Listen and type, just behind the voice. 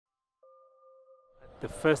The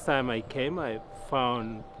first time I came, I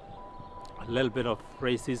found a little bit of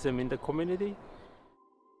racism in the community.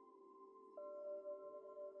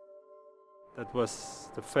 That was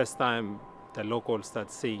the first time the locals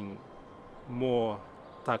started seeing more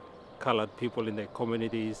dark-colored people in their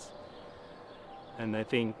communities. And I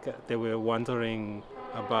think they were wondering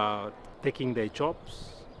about taking their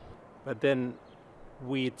jobs. But then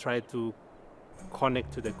we tried to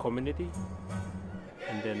connect to the community.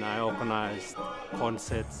 And then I organized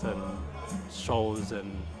concerts and shows,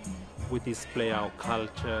 and we display our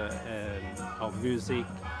culture and our music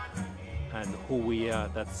and who we are.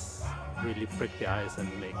 That's really prick the eyes and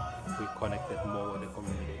make we connected more with the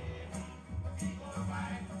community.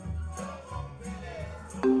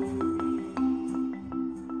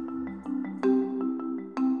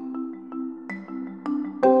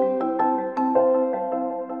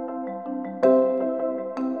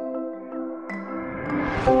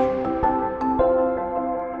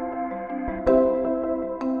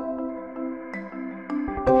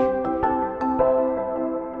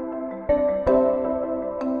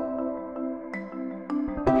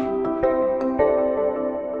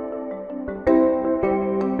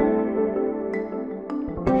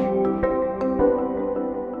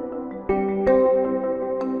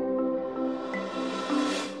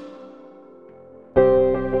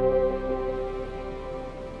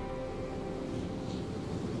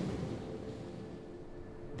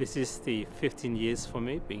 This is the 15 years for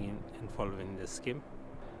me being involved in the scheme.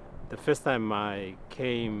 The first time I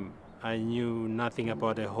came, I knew nothing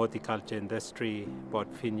about the horticulture industry,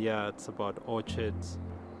 about vineyards, about orchards.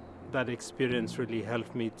 That experience really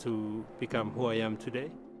helped me to become who I am today.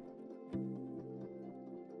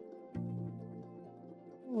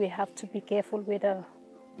 We have to be careful with the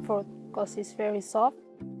fruit because it's very soft.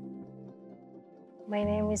 My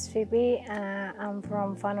name is Phoebe. I'm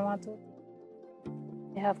from Vanuatu.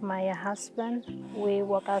 I have my husband. We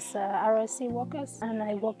work as RSE workers, and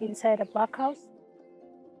I work inside a backhouse.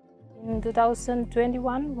 In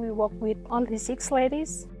 2021, we work with only 6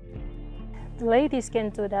 ladies. The ladies can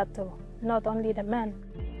do that too, not only the men.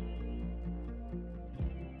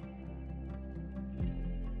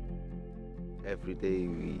 Every day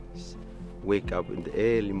we wake up in the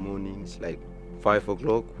early mornings, like 5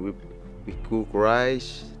 o'clock. We cook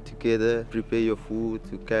rice together, prepare your food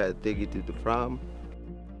to take it to the farm.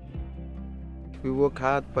 We work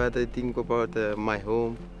hard, but I think about my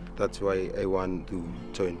home. That's why I want to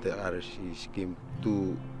join the RSE scheme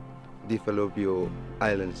to develop your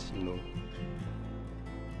islands, you know.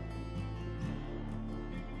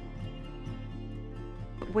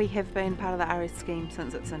 We have been part of the RSE scheme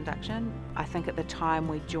since its induction. I think at the time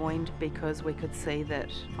we joined because we could see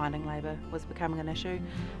that finding labour was becoming an issue.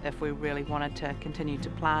 If we really wanted to continue to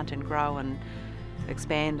plant and grow and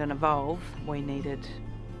expand and evolve, we needed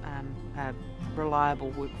a reliable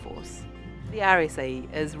workforce. The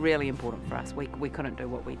RSE is really important for us. We couldn't do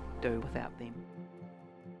what we do without them.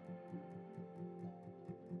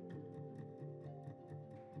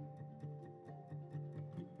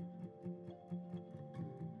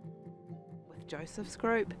 With Joseph's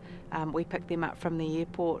group, we picked them up from the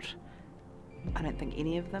airport. I don't think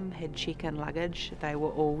any of them had check-in luggage. They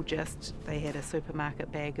were all they had a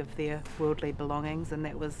supermarket bag of their worldly belongings, and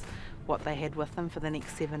that was what they had with them for the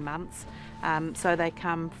next 7 months. So they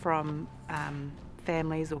come from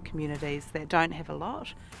families or communities that don't have a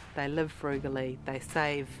lot. They live frugally, they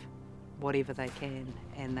save whatever they can,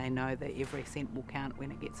 and they know that every cent will count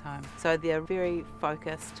when it gets home. So they're very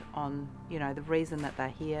focused on, you know, the reason that they're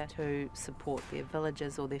here to support their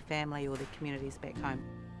villages or their family or their communities back home.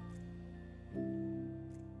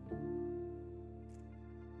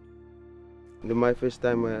 My first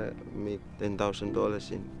time I made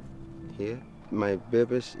 $10,000 in here. My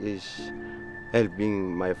purpose is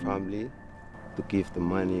helping my family to give the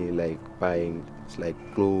money, like buying like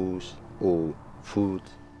clothes or food.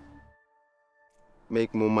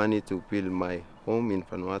 Make more money to build my home in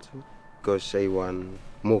Vanuatu because I want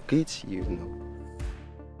more kids, you know.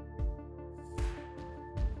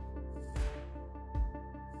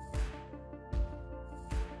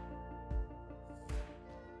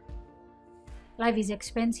 Life is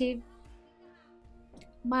expensive.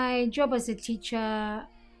 My job as a teacher,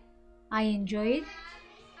 I enjoy it.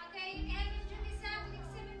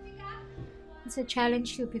 It's a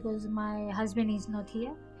challenge too because my husband is not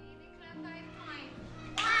here.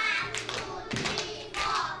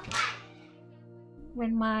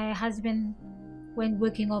 When my husband went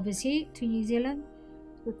working overseas to New Zealand,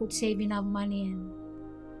 we could save enough money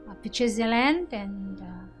and purchase the land and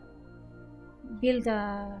build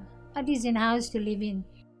a decent house to live in.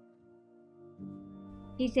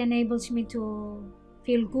 It enables me to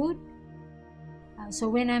feel good. So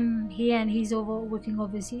when I'm here and he's working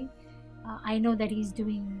overseas, I know that he's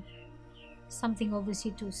doing something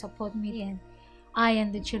overseas to support me, and I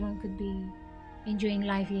and the children could be enjoying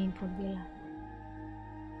life here in Port Vila.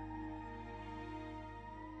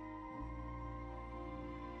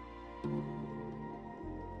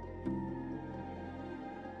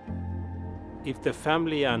 If the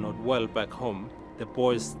family are not well back home, the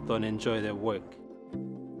boys don't enjoy their work.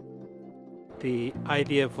 The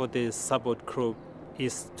idea for this support group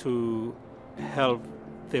is to help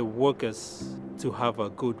the workers to have a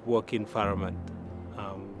good work environment.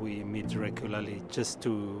 We meet regularly just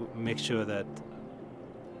to make sure that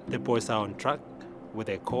the boys are on track with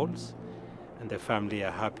their calls and the family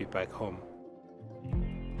are happy back home.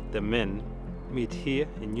 The men meet here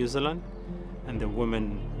in New Zealand and the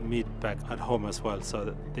women meet back at home as well, so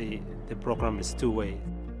that the program is two-way.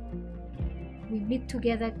 We meet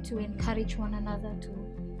together to encourage one another to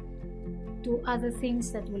do other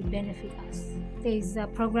things that will benefit us. There's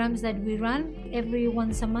programs that we run every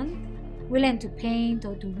once a month. We learn to paint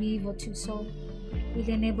or to weave or to sew. It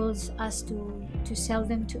enables us to sell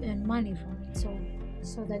them to earn money from it,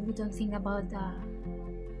 so that we don't think about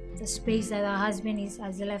the space that our husband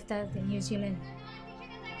has left us in New Zealand.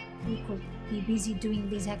 We could be busy doing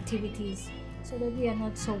these activities so that we are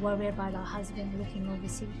not so worried about our husband looking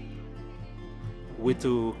overseas. We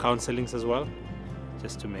do counselings as well,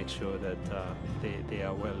 just to make sure that they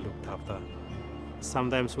are well looked after.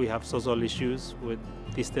 Sometimes we have social issues with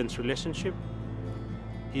distance relationship.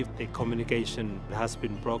 If the communication has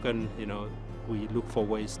been broken, we look for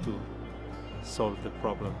ways to solve the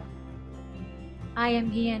problem. I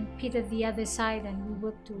am here and Peter the other side, and we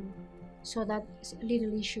work to sort out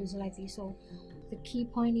little issues like this. So the key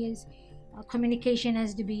point is communication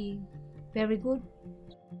has to be very good.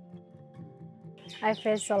 I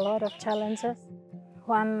face a lot of challenges.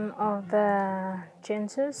 One of the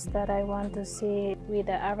changes that I want to see with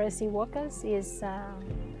the RSE workers is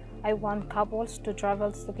I want couples to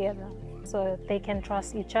travel together so they can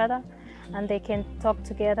trust each other and they can talk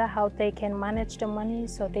together how they can manage the money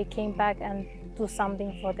so they came back and do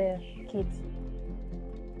something for their kids.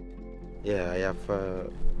 Yeah, I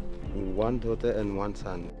have one daughter and one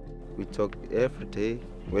son. We talk every day.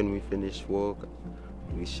 When we finish work,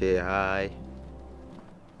 we say hi,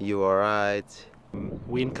 you alright?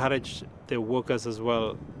 We encourage the workers as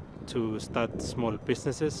well to start small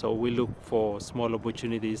businesses, so we look for small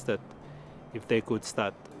opportunities that if they could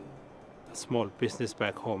start a small business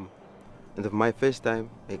back home. And my first time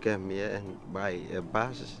I came here and buy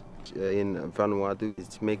buses in Vanuatu,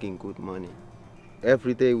 it's making good money.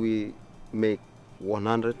 Every day we make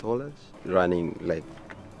 $100 running like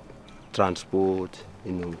transport,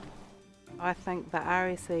 I think the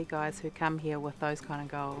RSE guys who come here with those kind of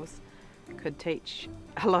goals could teach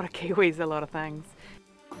a lot of Kiwis a lot of things.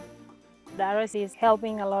 The RSE is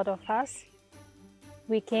helping a lot of us.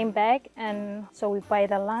 We came back and so we buy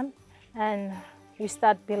the land and we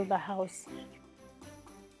start build the house.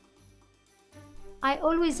 I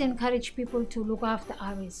always encourage people to look after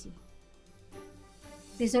RSE.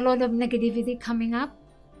 There's a lot of negativity coming up,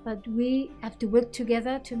 but we have to work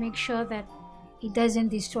together to make sure that it doesn't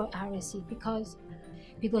destroy RSE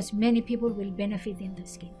because many people will benefit in the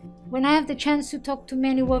scheme. When I have the chance to talk to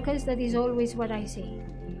many workers, that is always what I say.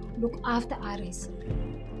 Look after RSE.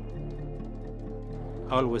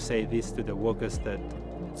 I always say this to the workers, that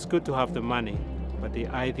it's good to have the money, but the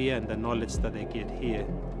idea and the knowledge that they get here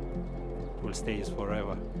will stay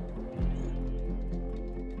forever.